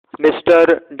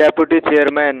Mr. Deputy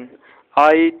Chairman,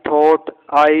 I thought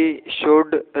I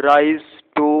should rise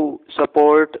to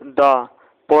support the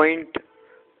point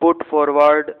put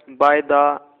forward by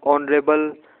the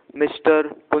Honorable Mr.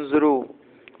 Punzuru,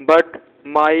 but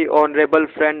my honorable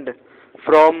friend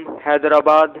from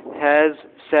Hyderabad has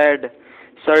said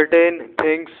certain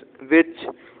things which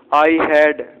I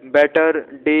had better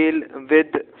deal with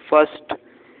first.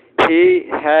 He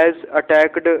has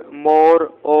attacked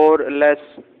more or less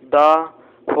the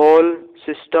whole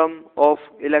system of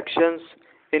elections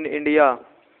in India.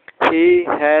 He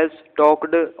has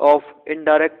talked of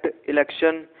indirect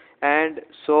election and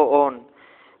so on.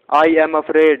 I am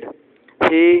afraid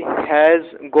he has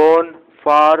gone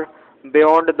far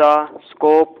beyond the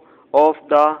scope of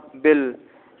the bill,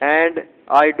 and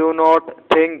I do not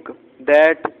think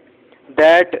that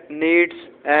that needs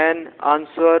an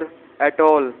answer at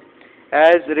all.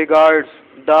 As regards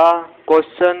the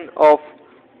question of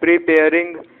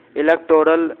preparing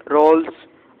electoral rolls,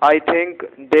 I think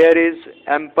there is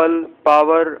ample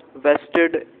power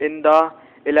vested in the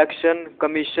Election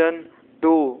Commission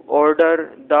to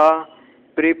order the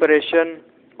preparation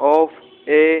of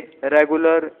a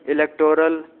regular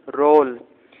electoral roll.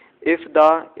 If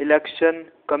the Election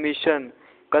Commission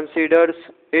considers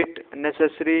it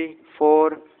necessary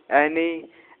for any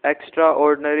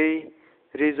extraordinary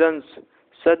reasons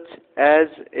such as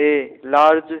a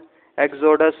large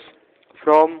exodus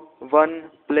from one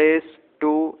place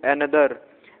to another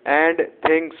and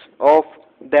things of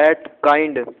that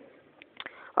kind.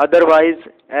 Otherwise,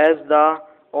 as the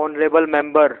honorable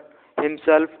member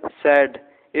himself said,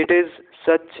 it is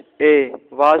such a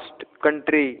vast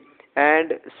country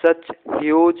and such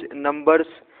huge numbers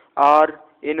are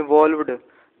involved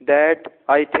that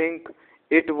I think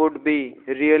it would be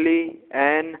really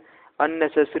an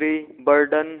unnecessary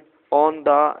burden on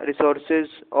the resources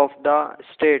of the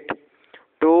state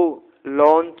to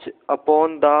launch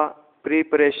upon the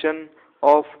preparation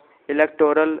of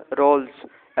electoral rolls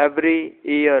every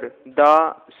year.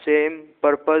 The same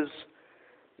purpose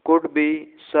could be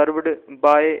served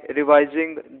by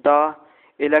revising the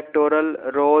electoral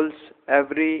rolls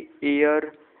every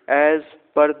year as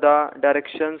per the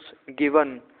directions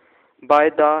given by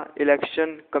the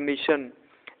Election Commission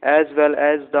as well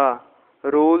as the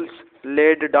rules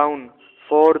laid down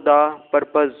for the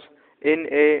purpose in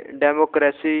a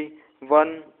democracy.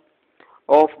 One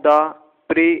of the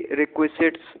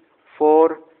prerequisites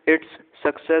for its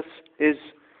success is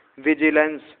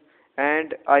vigilance,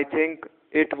 and I think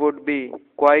it would be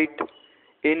quite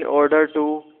in order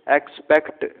to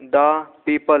expect the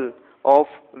people of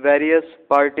various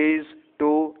parties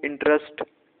to interest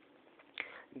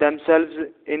themselves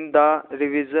in the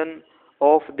revision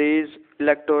of these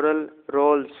electoral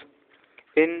rolls.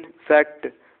 In fact,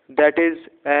 that is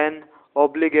an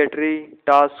obligatory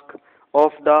task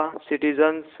of the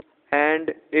citizens,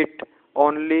 and it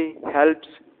only helps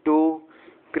to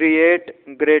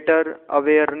create greater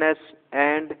awareness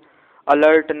and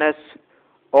alertness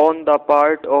on the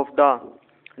part of the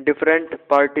different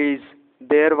parties.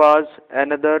 There was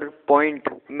another point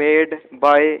made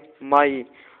by my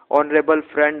honorable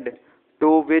friend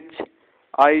to which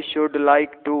I should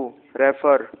like to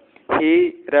refer.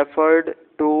 He referred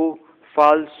to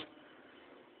false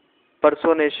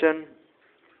personation.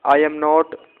 I am not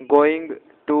going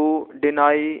to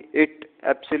deny it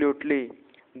absolutely.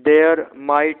 There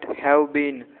might have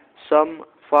been some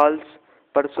false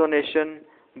personation,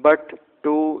 but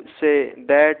to say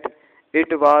that it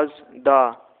was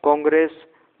the Congress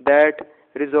that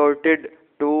resorted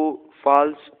to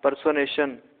false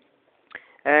personation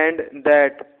and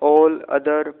that all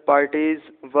other parties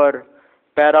were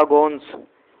paragons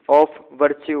of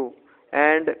virtue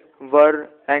and were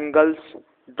angels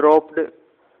dropped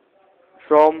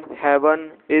from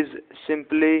heaven is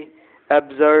simply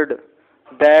absurd.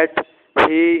 That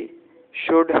he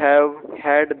should have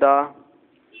had the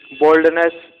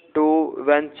boldness to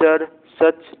venture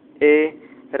such a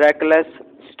reckless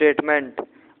statement.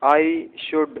 I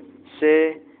should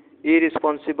say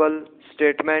irresponsible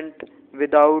statement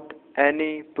without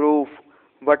any proof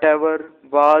whatever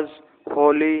was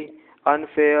wholly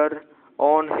unfair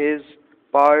on his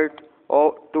part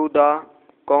to the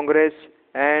Congress,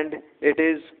 and it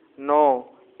is no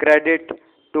credit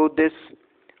to this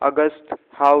august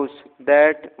house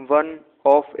that one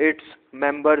of its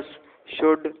members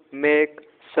should make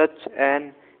such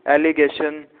an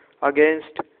allegation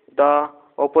against the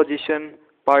opposition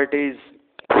parties.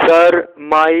 Sir,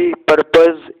 my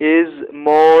purpose is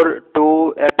more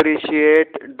to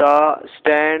appreciate the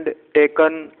stand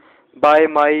taken by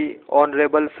my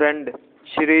honorable friend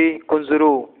Shri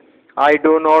Kunzuru. I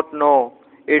do not know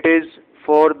It is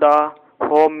for the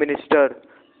Home Minister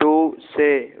to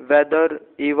say whether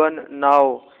even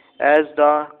now, as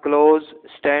the clause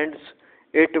stands,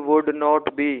 it would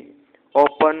not be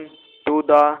open to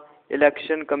the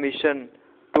Election Commission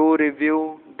to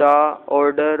review the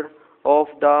order of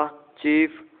the Chief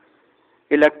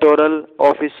Electoral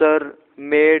Officer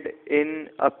made in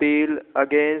appeal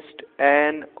against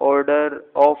an order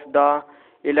of the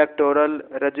Electoral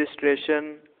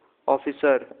Registration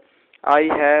Officer. I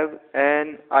have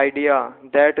an idea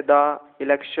that the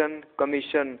Election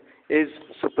Commission is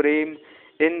supreme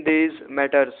in these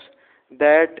matters,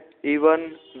 that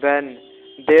even when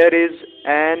there is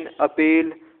an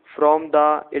appeal from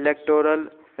the Electoral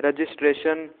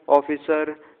Registration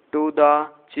Officer to the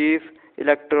Chief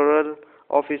Electoral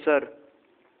Officer,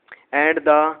 and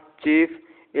the Chief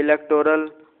Electoral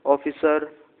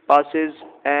Officer passes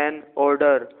an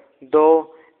order,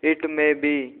 though it may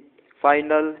be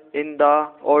final in the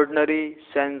ordinary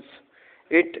sense,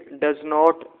 it does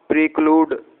not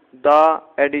preclude the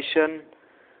addition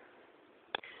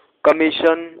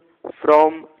Commission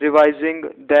from revising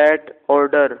that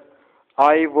order.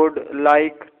 I would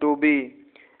like to be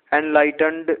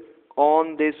enlightened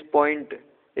on this point.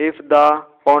 If the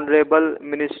Honorable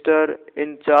Minister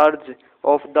in charge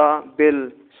of the bill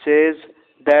says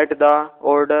that the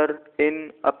order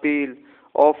in appeal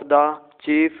of the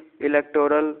Chief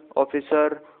Electoral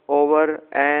Officer over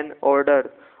an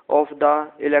order of the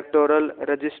Electoral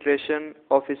Registration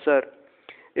Officer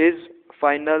is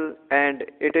final and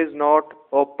it is not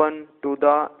open to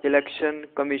the Election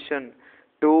Commission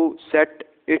to set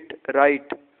it right,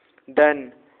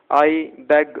 then I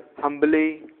beg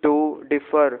humbly to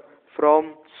differ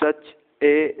from such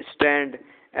a stand,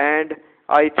 and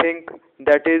I think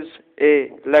that is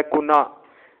a lacuna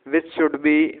which should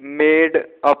be made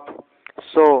up.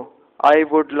 So I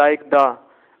would like the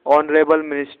Honorable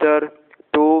Minister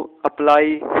to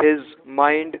apply his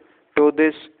mind to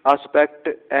this aspect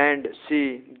and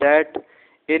see that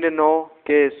in no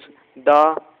case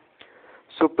the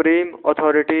supreme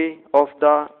authority of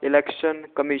the Election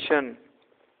Commission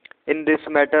in this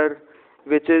matter,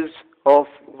 which is of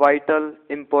vital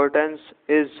importance,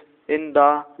 is in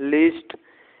the least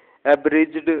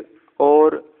abridged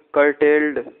or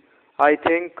curtailed. I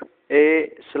think a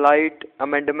slight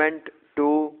amendment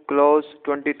to clause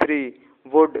 23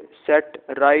 would set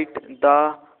right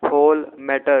the whole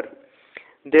matter.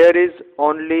 There is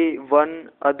only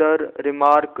one other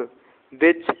remark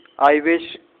which I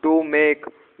wish to make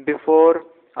before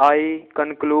I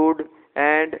conclude,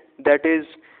 and that is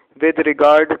with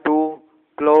regard to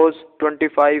clause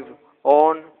 25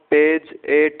 on page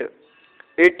 8.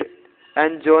 It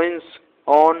enjoins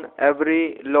on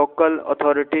every local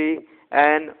authority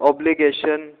an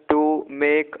obligation to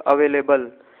make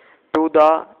available to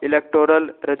the Electoral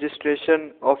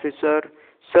Registration Officer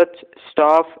such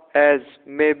staff as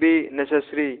may be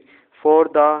necessary for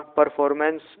the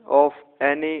performance of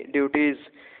any duties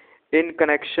in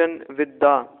connection with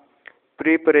the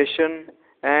preparation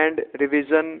and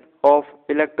revision of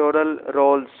electoral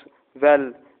rolls,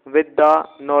 well with the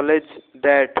knowledge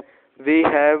that we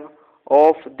have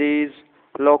of these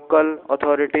local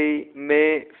authority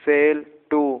may fail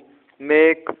to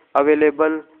make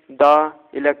available the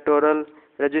electoral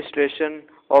registration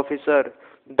officer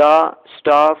the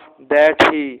staff that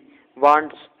he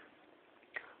wants.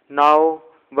 Now,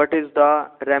 what is the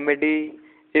remedy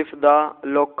if the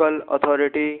local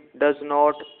authority does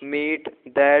not meet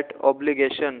that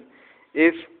obligation?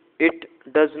 If it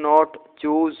does not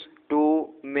choose to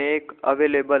make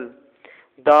available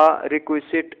the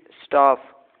requisite staff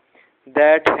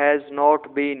that has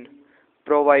not been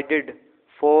provided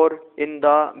for in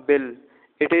the bill,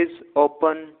 it is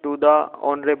open to the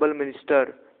Honorable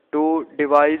Minister to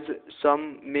devise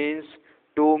some means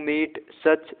to meet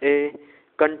such a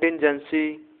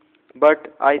contingency,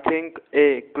 but I think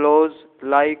a clause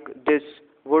like this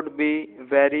would be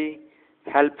very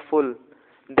helpful.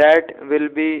 That will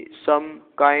be some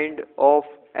kind of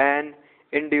an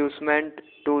inducement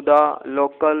to the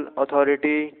local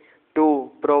authority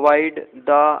to provide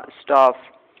the staff.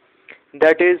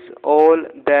 That is all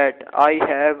that I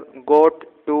have got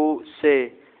to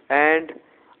say, and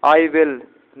I will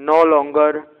no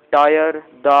longer tire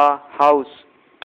the house.